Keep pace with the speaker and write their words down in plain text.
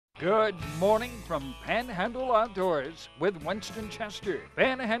Good morning from Panhandle Outdoors with Winston Chester.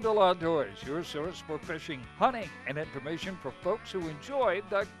 Panhandle Outdoors, your source for fishing, hunting, and information for folks who enjoy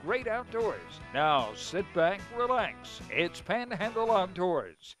the great outdoors. Now sit back, relax. It's Panhandle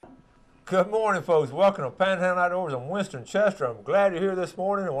Outdoors. Good morning, folks. Welcome to Panhandle Outdoors. I'm Winston Chester. I'm glad you're here this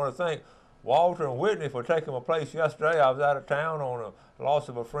morning. I want to thank Walter and Whitney for taking my place yesterday. I was out of town on a loss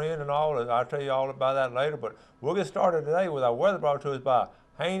of a friend and all. I'll tell you all about that later, but we'll get started today with our weather brought to us by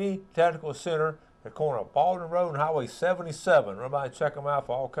Haney Technical Center at the corner of Baldwin Road and Highway 77. Everybody check them out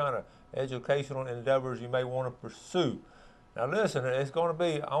for all kind of educational endeavors you may want to pursue. Now listen, it's going to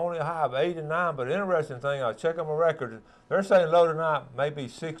be only a high of 89, but interesting thing, I check on my record, they're saying low tonight maybe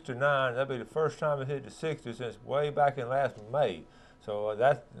 69. That'll be the first time it hit the 60s since way back in last May. So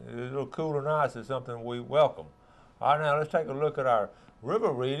that's a little cooler nights is something we welcome. All right, now let's take a look at our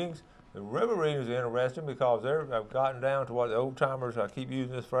river readings. The river readings are interesting because they've gotten down to what the old timers, I keep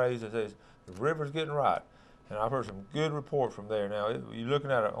using this phrase, it says the river's getting right. And I've heard some good reports from there. Now, you're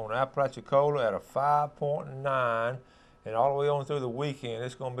looking at it on Apalachicola at a 5.9, and all the way on through the weekend,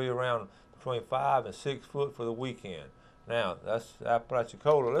 it's going to be around between 5 and 6 foot for the weekend. Now, that's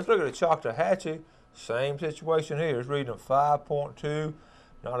Apalachicola. Let's look at the Choctawhatchee. Same situation here. It's reading 5.2.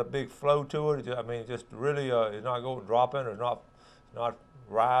 Not a big flow to it. I mean, just really, it's not going dropping. It's not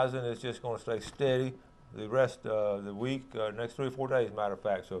rising. It's just going to stay steady the rest of the week, next 3 or 4 days, matter of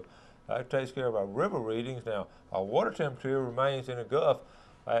fact. So that takes care of our river readings. Now, our water temperature remains in the Gulf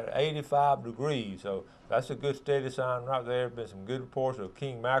at 85 degrees. So that's a good steady sign right there. Been some good reports of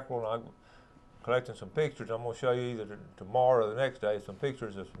king mackerel. And I'm collecting some pictures. I'm going to show you either tomorrow or the next day some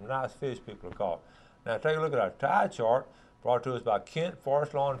pictures of some nice fish people have caught. Now, take a look at our tide chart brought to us by Kent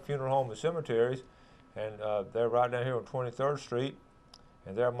Forest Lawn Funeral Home and Cemeteries. And they're right down here on 23rd Street.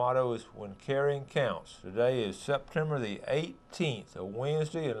 And their motto is, when carrying counts. Today is September the 18th, a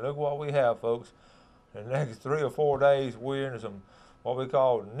Wednesday, and look what we have, folks. In the next 3 or 4 days, we're in some what we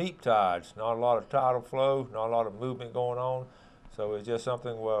call neap tides. Not a lot of tidal flow, not a lot of movement going on. So it's just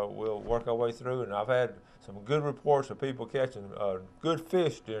something we'll work our way through. And I've had some good reports of people catching good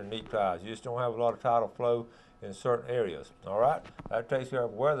fish during neap tides. You just don't have a lot of tidal flow in certain areas. All right? That takes care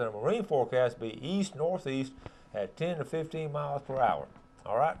of weather. The marine forecast will be east-northeast at 10 to 15 miles per hour.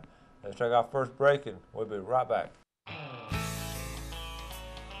 All right, let's take our first break and we'll be right back.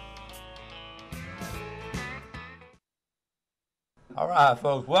 All right,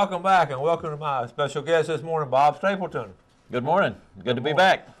 folks, welcome back and welcome to my special guest this morning, Bob Stapleton. Good morning. Good to be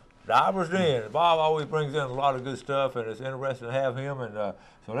back. Divers Den. Bob always brings in a lot of good stuff, and it's interesting to have him. And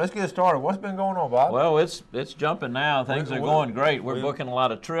so let's get started. What's been going on, Bob? Well, it's jumping now. Things are going great. We're booking a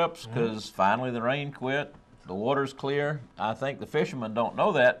lot of trips because finally the rain quit. The water's clear. I think the fishermen don't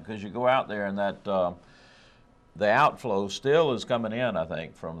know that because you go out there and that the outflow still is coming in, I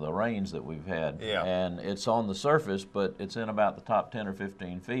think, from the rains that we've had. Yeah. And it's on the surface, but it's in about the top 10 or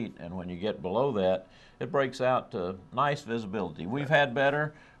 15 feet. And when you get below that, it breaks out to nice visibility. We've had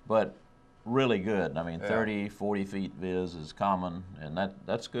better, but really good. I mean, 30, 40 feet viz is common, and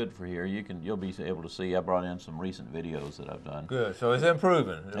that's good for here. You'll be able to see. I brought in some recent videos that I've done. Good. So it's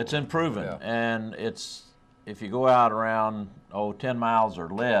improving. It's improving, and if you go out around 10 miles or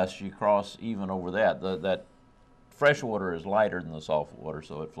less, you cross even over that. That fresh water is lighter than the salt water,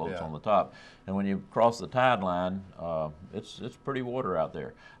 so it floats on the top. And when you cross the tide line, it's pretty water out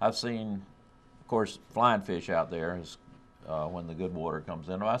there. I've seen, of course, flying fish out there when the good water comes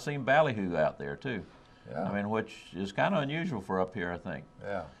in. I've seen ballyhoo out there too. Yeah. I mean, which is kind of unusual for up here, I think.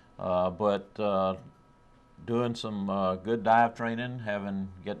 Yeah. But doing some good dive training,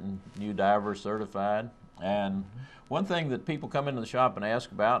 getting new divers certified. And one thing that people come into the shop and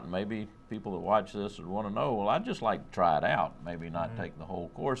ask about, and maybe people that watch this would want to know, well, I'd just like to try it out, maybe not take the whole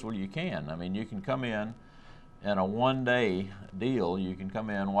course. Well, you can. I mean, you can come in a one-day deal. You can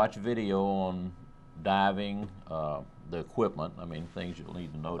come in, watch video on diving, the equipment, I mean, things you'll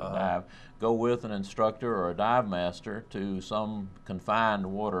need to know to dive. Go with an instructor or a dive master to some confined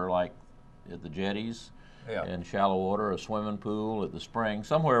water like at the jetties, in shallow water, a swimming pool, at the spring,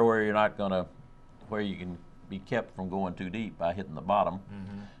 somewhere where you're not going to where you can be kept from going too deep by hitting the bottom,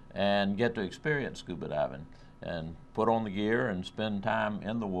 and get to experience scuba diving and put on the gear and spend time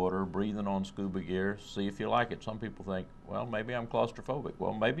in the water breathing on scuba gear, see if you like it. Some people think, well, maybe I'm claustrophobic.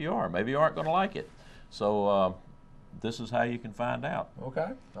 Well, maybe you are. Maybe you aren't going to like it. So this is how you can find out.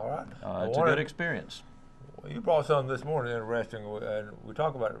 Okay, all right. It's a good experience. Well, you brought something this morning interesting, and we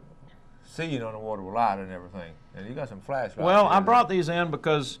talk about seeing on the water with light and everything, and you got some flashlights. Well, I brought these in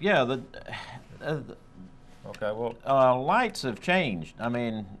because, okay, well, lights have changed. I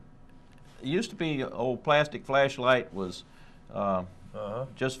mean, it used to be old plastic flashlight was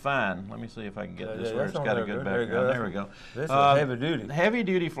just fine. Let me see if I can get this yeah, where it's got a good background. There we go. This is heavy duty. Heavy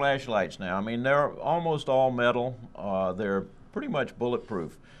duty flashlights now. I mean, they're almost all metal. They're pretty much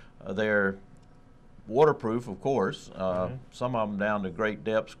bulletproof. They're waterproof, of course. Some of them down to great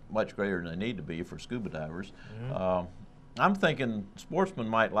depths, much greater than they need to be for scuba divers. I'm thinking sportsmen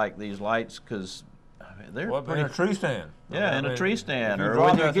might like these lights because they're in a tree stand. Yeah, in a tree stand, or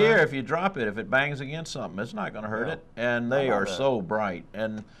with your gear. If you drop it, if it bangs against something, it's not going to hurt it. And they are so bright.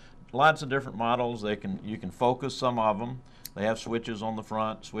 And lots of different models. You can focus some of them. They have switches on the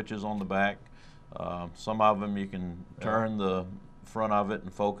front, switches on the back. Some of them you can turn the front of it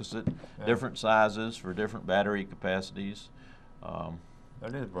and focus it. Different sizes for different battery capacities.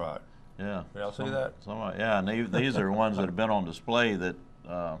 That is bright. Yeah. Y'all see that? Yeah, and these are ones that have been on display that,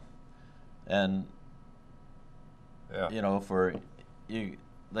 and you know,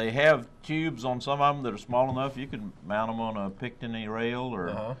 they have tubes on some of them that are small enough you can mount them on a picatinny rail,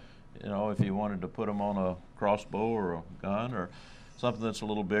 or you know, if you wanted to put them on a crossbow or a gun or something that's a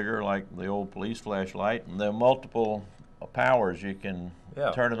little bigger, like the old police flashlight. And there are multiple powers. You can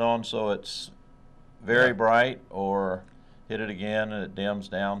turn it on so it's very bright, or hit it again and it dims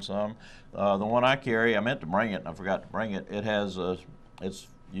down some. The one I carry, I meant to bring it and I forgot to bring it. It has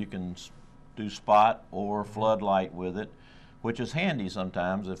you can do spot or floodlight with it, which is handy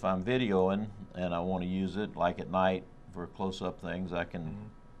sometimes if I'm videoing and I want to use it, like at night for close-up things. I can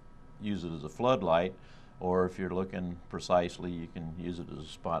use it as a floodlight, or if you're looking precisely, you can use it as a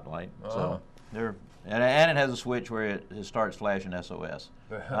spotlight. So and it has a switch where it starts flashing SOS.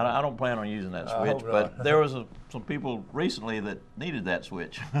 I don't plan on using that switch, but there was some people recently that needed that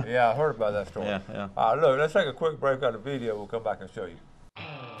switch. Yeah, I heard about that story. Yeah. Look, let's take a quick break on the video. We'll come back and show you.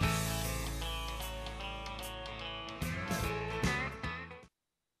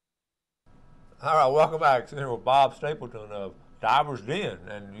 All right, welcome back. Here with Bob Stapleton of Diver's Den,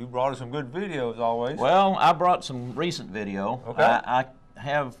 and you brought us some good videos always. Well, I brought some recent video. Okay. I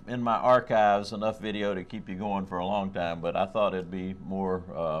have in my archives enough video to keep you going for a long time, but I thought it'd be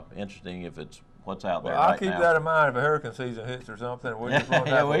more interesting if it's what's out there right now. I'll keep that in mind if a hurricane season hits or something. We'll just run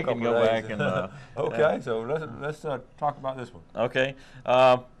that for we a can couple go of back days. and. Okay, so let's talk about this one. Okay,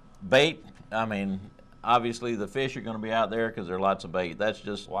 bait. I mean, obviously the fish are going to be out there because there are lots of bait. That's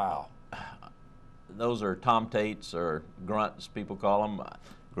just wow. Those are tomtates, or grunts, people call them.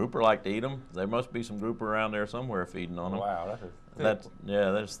 Grouper like to eat them. There must be some grouper around there somewhere feeding on them. Wow,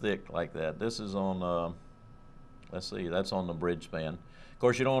 that's thick like that. This is on. Let's see, that's on the bridge span. Of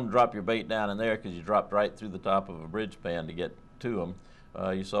course, you don't want to drop your bait down in there because you dropped right through the top of a bridge span to get to them.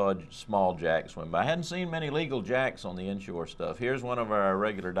 You saw a small jack swim by. I hadn't seen many legal jacks on the inshore stuff. Here's one of our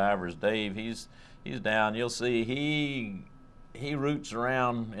regular divers, Dave. He's down. You'll see he roots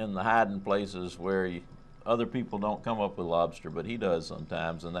around in the hiding places where other people don't come up with lobster, but he does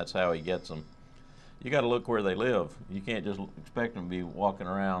sometimes, and that's how he gets them. You got to look where they live. You can't just expect them to be walking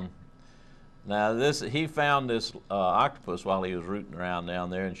around. Now he found this octopus while he was rooting around down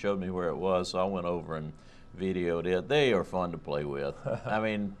there and showed me where it was, so I went over and videoed it. They are fun to play with. I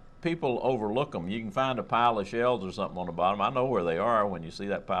mean, people overlook them. You can find a pile of shells or something on the bottom. I know where they are when you see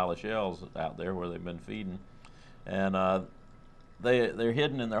that pile of shells out there where they've been feeding. And they're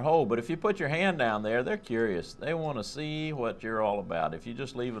hidden in their hole, but if you put your hand down there, they're curious. They want to see what you're all about. If you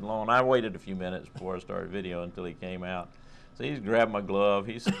just leave it alone, I waited a few minutes before I started video until he came out. So he's grabbed my glove.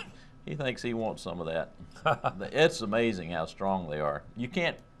 He thinks he wants some of that. It's amazing how strong they are. You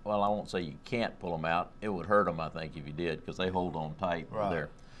can't, well, I won't say you can't pull them out. It would hurt them, I think, if you did, because they hold on tight with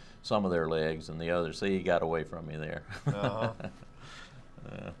some of their legs, and the others. See, he got away from me there. I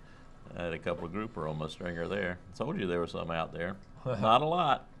had a couple of grouper on my stringer there. I told you there was some out there. Not a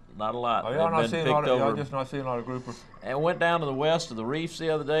lot. Not a lot. Oh, y'all just not seeing a lot of grouper? And went down to the west of the reefs the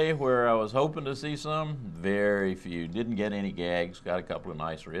other day where I was hoping to see some. Very few. Didn't get any gags. Got a couple of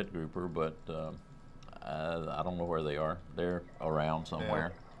nice red grouper, but I don't know where they are. They're around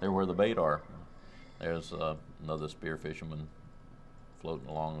somewhere. Yeah. They're where the bait are. There's another spear fisherman floating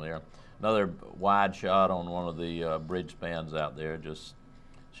along there. Another wide shot on one of the bridge spans out there, just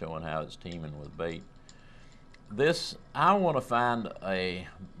showing how it's teeming with bait. I want to find a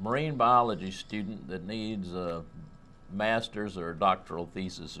marine biology student that needs a master's or a doctoral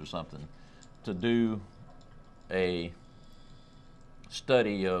thesis or something to do a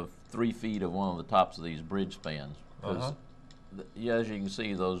study of 3 feet of one of the tops of these bridge spans. Because as you can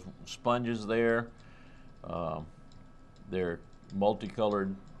see, those sponges there, they're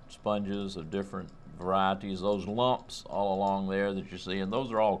multicolored sponges of different varieties. Those lumps all along there that you see, and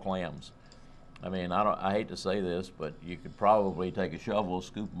those are all clams. I mean, I hate to say this, but you could probably take a shovel,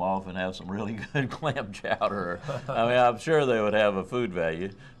 scoop them off, and have some really good clam chowder. I mean, I'm sure they would have a food value.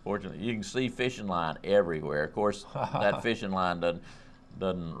 Fortunately, you can see fishing line everywhere. Of course, that fishing line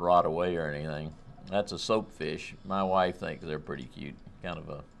doesn't rot away or anything. That's a soap fish. My wife thinks they're pretty cute. Kind of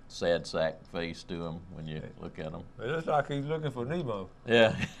a sad sack face to them when you look at them. It looks like he's looking for Nemo.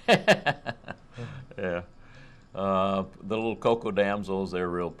 Yeah. Yeah. The little cocoa damsels, they're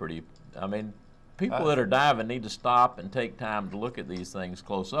real pretty. I mean, people that are diving need to stop and take time to look at these things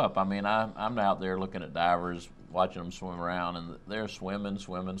close up. I mean, I'm out there looking at divers, watching them swim around, and they're swimming.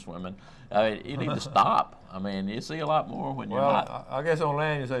 I mean, you need to stop. I mean, you see a lot more when you're not. Well, I guess on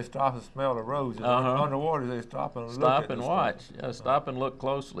land you say stop and smell the roses. Underwater you say stop and look at Stop and watch. stuff. Yeah, stop and look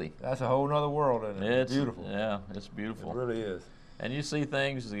closely. That's a whole nother world, isn't it? It's beautiful. Yeah, it's beautiful. It really is. And you see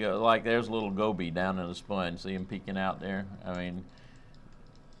things like there's a little goby down in the sponge. See him peeking out there? I mean,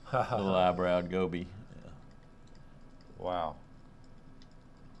 little eyebrowed goby. Yeah. Wow.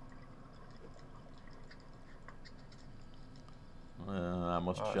 I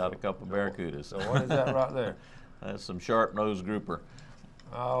must have shot a couple of barracudas. So what is that right there? That's some sharp-nosed grouper.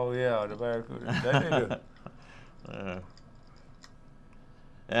 Oh yeah, the barracuda. They need to.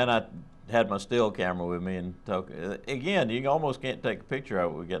 And I had my still camera with me and took. Again, you almost can't take a picture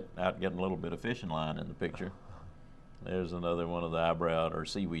of it. We get out getting a little bit of fishing line in the picture. There's another one of the eyebrowed or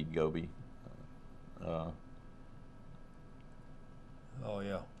seaweed goby. Oh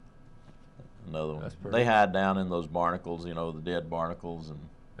yeah. Another one. That's pretty. They hide down in those barnacles, you know, the dead barnacles, and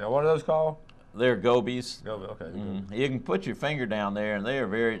Now what are those called? they're gobies. Goby. Okay. Mhm. You can put your finger down there, and they are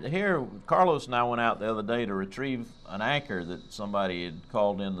very. Here, Carlos and I went out the other day to retrieve an anchor that somebody had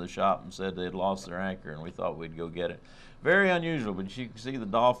called into the shop and said they'd lost their anchor, and we thought we'd go get it. Very unusual, but you can see the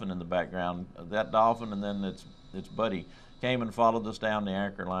dolphin in the background. That dolphin, and then its buddy came and followed us down the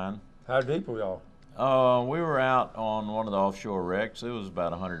anchor line. How deep were y'all? We were out on one of the offshore wrecks. It was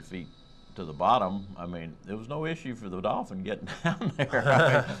about 100 feet to the bottom. I mean, there was no issue for the dolphin getting down there.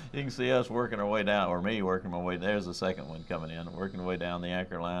 I mean, you can see us working our way down, or me working my way. There's the second one coming in, working our way down the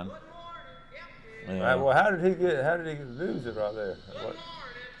anchor line. Right, well, how did he lose it right there? What?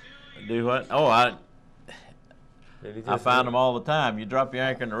 Do what? Oh, Did he I just find them all the time. You drop your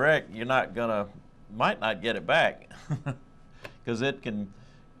anchor in the wreck, might not get it back, because it can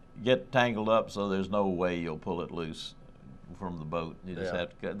get tangled up. So there's no way you'll pull it loose from the boat. You just have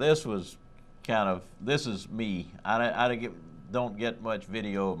to cut. This is me. I don't get much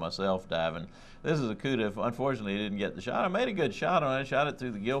video of myself diving. This is a cuda. Unfortunately, I didn't get the shot. I made a good shot on it. I shot it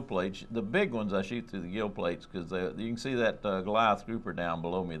through the gill plates. The big ones I shoot through the gill plates because you can see that Goliath grouper down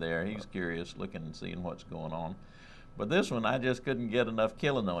below me there. He's curious, looking and seeing what's going on. But this one, I just couldn't get enough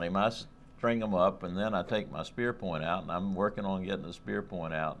killing on him. I string him up, and then I take my spear point out, and I'm working on getting the spear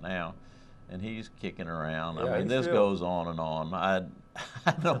point out now. And he's kicking around. Yeah, I mean, this goes on and on. I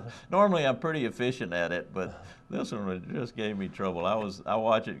don't, normally I'm pretty efficient at it, but this one just gave me trouble. I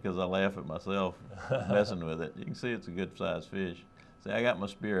watch it because I laugh at myself messing with it. You can see it's a good sized fish. See, I got my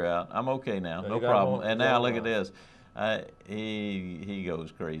spear out. I'm okay now, no problem. And now look at this. He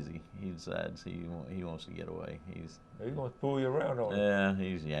goes crazy. He decides he wants to get away. He's going to pull you around on it. Yeah,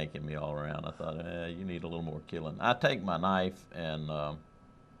 he's yanking me all around. I thought, you need a little more killing. I take my knife and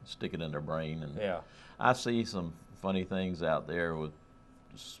stick it in their brain, and I see some funny things out there with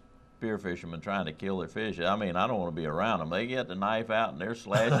spear fishermen trying to kill their fish. I mean, I don't want to be around them. They get the knife out and they're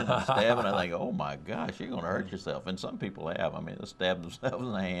slashing and stabbing. I think, oh my gosh, you're going to hurt yourself. And some people have. I mean, they stab themselves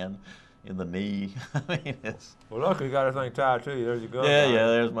in the hand, in the knee. I mean, it's. Well, luckily you got everything tied to you. There's your gun. Yeah,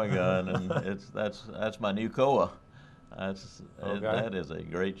 there's my gun, and that's my new Koa. That is a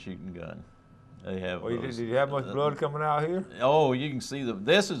great shooting gun. They have. Well, did you have much blood coming out here? Oh, you can see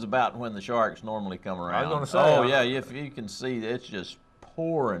this is about when the sharks normally come around. I was going to say. Oh yeah, if you can see, it's just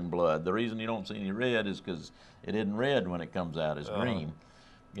pouring blood. The reason you don't see any red is because it isn't red when it comes out. It's green.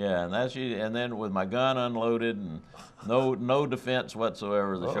 Yeah, and that's you. And then with my gun unloaded and no defense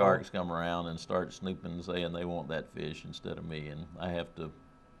whatsoever, the sharks come around and start snooping, saying they want that fish instead of me, and I have to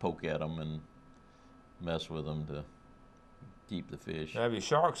poke at them and mess with them to keep the fish. Have your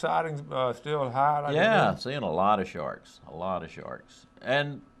shark sightings still high? Yeah, seeing a lot of sharks,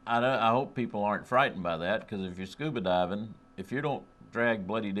 and I hope people aren't frightened by that, because if you're scuba diving, if you don't drag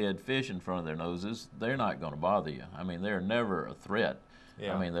bloody dead fish in front of their noses, they're not going to bother you. I mean, they're never a threat.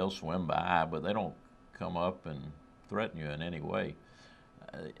 I mean, they'll swim by, but they don't come up and threaten you in any way.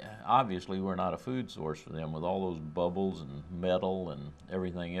 Obviously, we're not a food source for them with all those bubbles and metal and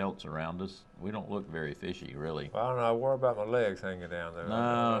everything else around us. We don't look very fishy, really. Well, I don't know. I worry about my legs hanging down there.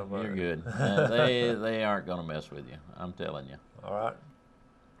 No, you're good. They aren't going to mess with you. I'm telling you. All right.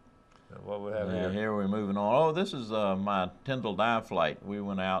 And what we have Yeah, here? here we're moving on. Oh, this is my Tyndall dive flight. We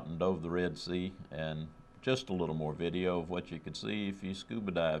went out and dove the Red Sea, and just a little more video of what you could see if you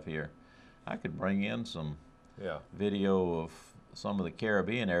scuba dive here. I could bring in some video of some of the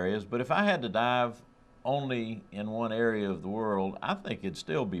Caribbean areas, but if I had to dive only in one area of the world, I think it'd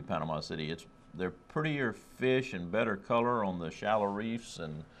still be Panama City. They're prettier fish and better color on the shallow reefs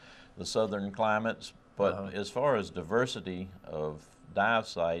and the southern climates, but as far as diversity of dive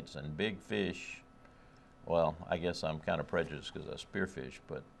sites and big fish, well, I guess I'm kind of prejudiced because I spearfish,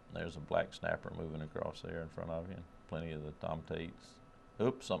 but there's a black snapper moving across there in front of you, and plenty of the tomtates.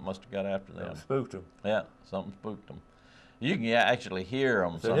 Oops, something must have got after them. Spooked them. Yeah, something spooked them. You can actually hear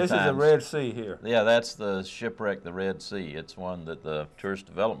them so sometimes. This is the Red Sea here. Yeah, that's the shipwreck, the Red Sea. It's one that the Tourist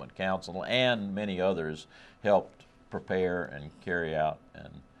Development Council and many others helped prepare and carry out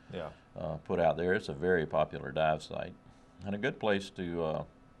and put out there. It's a very popular dive site and a good place to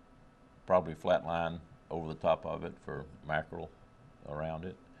probably flatline over the top of it for mackerel around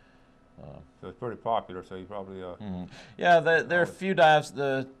it. So it's pretty popular, so you probably... Yeah, there are a few dives.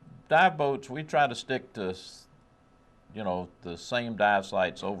 The dive boats, we try to stick to, you know, the same dive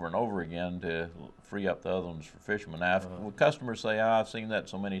sites over and over again to free up the other ones for fishermen. Now, if customers say, oh, I've seen that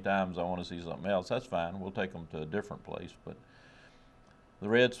so many times, I want to see something else, that's fine. We'll take them to a different place. But the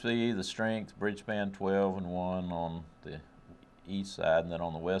Red Sea, the Strength, Bridgespan 12 and 1 on the east side, and then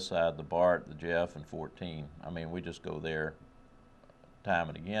on the west side, the Bart, the Jeff, and 14. I mean, we just go there time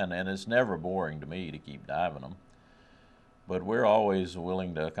and again, and it's never boring to me to keep diving them. But we're always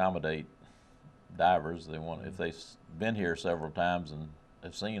willing to accommodate divers. They want, if they've been here several times and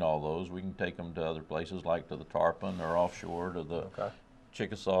have seen all those, we can take them to other places, like to the Tarpon or offshore to the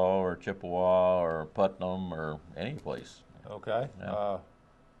Chickasaw or Chippewa or Putnam or any place. Okay. Yeah.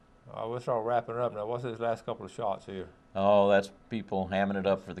 We'll start wrapping up now. What's his last couple of shots here? Oh, that's people hamming it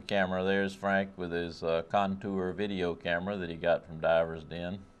up for the camera. There's Frank with his Contour video camera that he got from Divers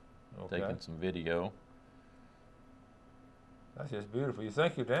Den, taking some video. That's just beautiful. You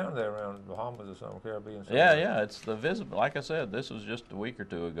think you're down there around Bahamas or something, Caribbean? Yeah, it's the visible. Like I said, this was just a week or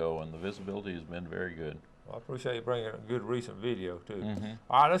two ago, and the visibility has been very good. Well, I appreciate you bringing a good recent video, too.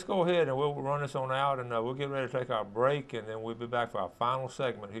 All right, let's go ahead and we'll run this on out, and we'll get ready to take our break, and then we'll be back for our final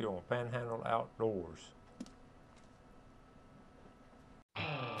segment here on Panhandle Outdoors.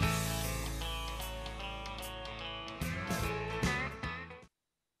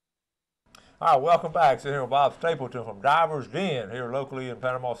 All right, welcome back. Sitting here with Bob Stapleton from Divers Den here locally in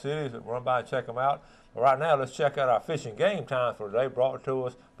Panama City. So run by and check them out. But right now, let's check out our fishing game times for today, brought to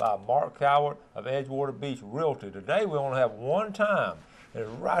us by Mark Cowart of Edgewater Beach Realty. Today, we only have one time, and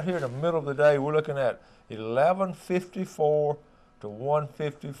it's right here in the middle of the day. We're looking at 11:54 to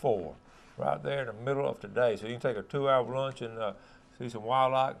 1:54, right there in the middle of today. So you can take a 2-hour lunch and see some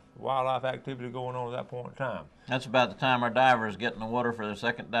wildlife activity going on at that point in time. That's about the time our divers get in the water for their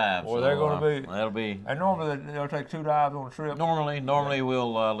second dive. Well, so, they're going to be. That'll be. And normally they'll take 2 dives on a trip. Normally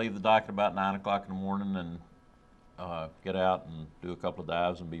we'll leave the dock at about 9 o'clock in the morning and get out and do a couple of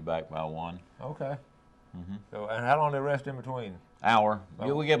dives and be back by 1. Okay. So, and how long do they rest in between? Hour.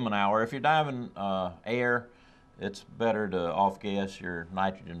 We give them an hour. If you're diving air, it's better to off-gas your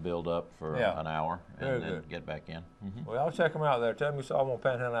nitrogen buildup for an hour and then get back in. Well, I'll check them out there. Tell me you saw them on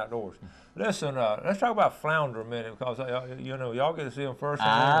Panhandle Outdoors. Listen, let's talk about flounder a minute because, you know, y'all get to see them first.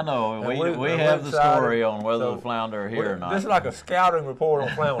 I know. We have the story on whether the flounder are here or not. This is like a scouting report on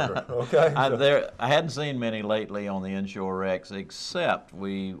flounder, okay? I hadn't seen many lately on the inshore wrecks, except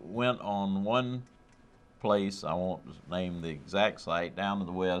we went on one place, I won't name the exact site, down to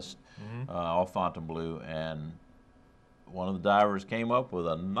the west off Fontainebleau, and one of the divers came up with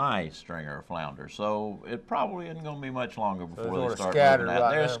a nice stringer of flounder. So it probably isn't going to be much longer before they start moving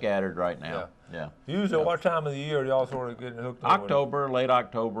out. They're scattered right now. Yeah. Usually, what time of the year do y'all sort of getting hooked on? October, late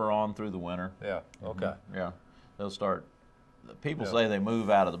October on through the winter. Yeah. Okay. Yeah. They'll start. People say they move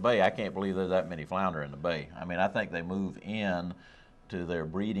out of the bay. I can't believe there's that many flounder in the bay. I mean, I think they move in to their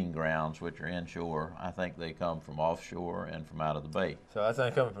breeding grounds, which are inshore. I think they come from offshore and from out of the bay. So I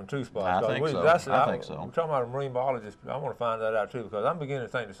think coming from 2 spots. I think so. I think so. We're talking about a marine biologist. I want to find that out too because I'm beginning to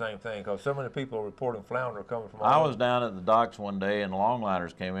think the same thing because so many people are reporting flounder coming from. I was down at the docks one day and the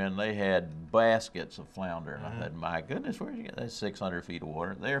longliners came in. They had baskets of flounder, and I said, "My goodness, where'd you get that 600 feet of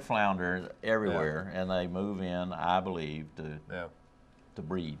water?" They're flounder everywhere, and they move in, I believe, to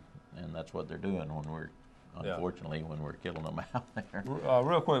breed, and that's what they're doing when we're. Unfortunately, when we're killing them out there.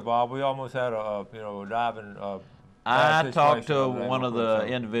 Real quick, Bob, we almost had a diving. I talked to one of the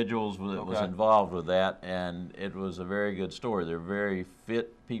individuals that was involved with that, and it was a very good story. They're very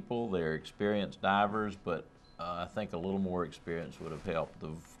fit people. They're experienced divers, but I think a little more experience would have helped.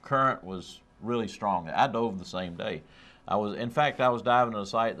 The current was really strong. I dove the same day. In fact, I was diving at a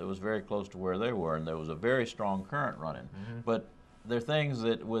site that was very close to where they were, and there was a very strong current running. But there are things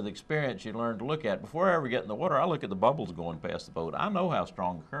that with experience you learn to look at. Before I ever get in the water, I look at the bubbles going past the boat. I know how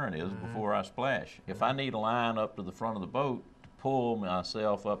strong the current is before I splash. If I need a line up to the front of the boat to pull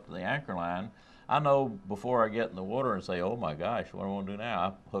myself up to the anchor line, I know before I get in the water and say, oh my gosh, what do I want to do now?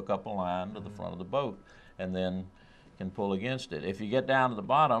 I hook up a line to the front of the boat and then can pull against it. If you get down to the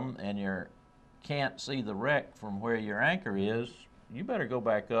bottom and you can't see the wreck from where your anchor is, you better go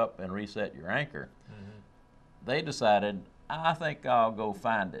back up and reset your anchor. They decided, I think I'll go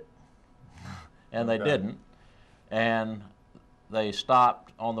find it. And they didn't. And they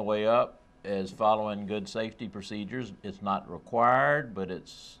stopped on the way up as following good safety procedures. It's not required, but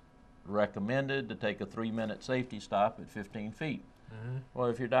it's recommended to take a 3-minute safety stop at 15 feet. Well,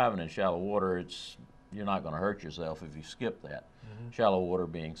 if you're diving in shallow water, you're not going to hurt yourself if you skip that. Shallow water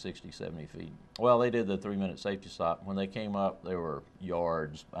being 60, 70 feet. Well, they did the 3-minute safety stop. When they came up, they were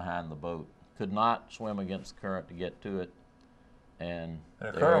yards behind the boat. Could not swim against the current to get to it. And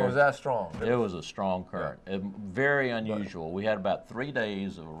the current was that strong? It was a strong current. Very unusual. We had about 3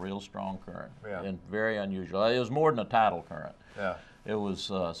 days of a real strong current. And very unusual. It was more than a tidal current. It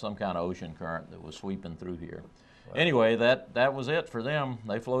was some kind of ocean current that was sweeping through here. Anyway, that was it for them.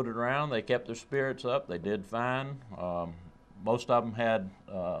 They floated around. They kept their spirits up. They did fine. Most of them had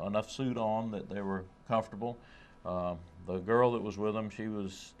enough suit on that they were comfortable. The girl that was with them, she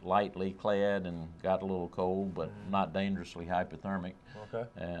was lightly clad and got a little cold, but not dangerously hypothermic.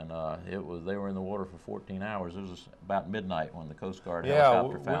 And they were in the water for 14 hours. It was about midnight when the Coast Guard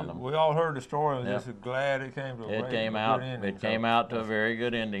helicopter found them. We all heard the story. I was just glad it came to a good ending. It came out to a very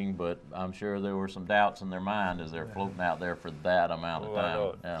good ending, but I'm sure there were some doubts in their mind as they're floating out there for that amount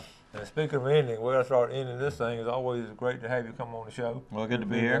of time. And speaking of ending, we're going to start ending this thing. It's always great to have you come on the show. Well, good to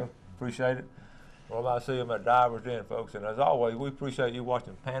be here. Appreciate it. Well, I see them at Divers Den, folks. And as always, we appreciate you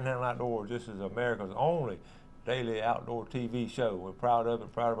watching Panhandle Outdoors. This is America's only daily outdoor TV show. We're proud of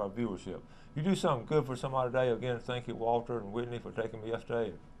it, proud of our viewership. You do something good for somebody today. Again, thank you, Walter and Whitney, for taking me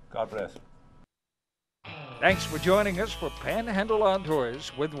yesterday. God bless. Thanks for joining us for Panhandle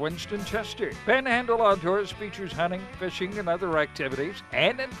Outdoors with Winston Chester. Panhandle Outdoors features hunting, fishing, and other activities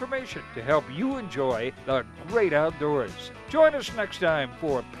and information to help you enjoy the great outdoors. Join us next time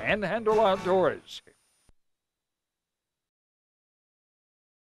for Panhandle Outdoors.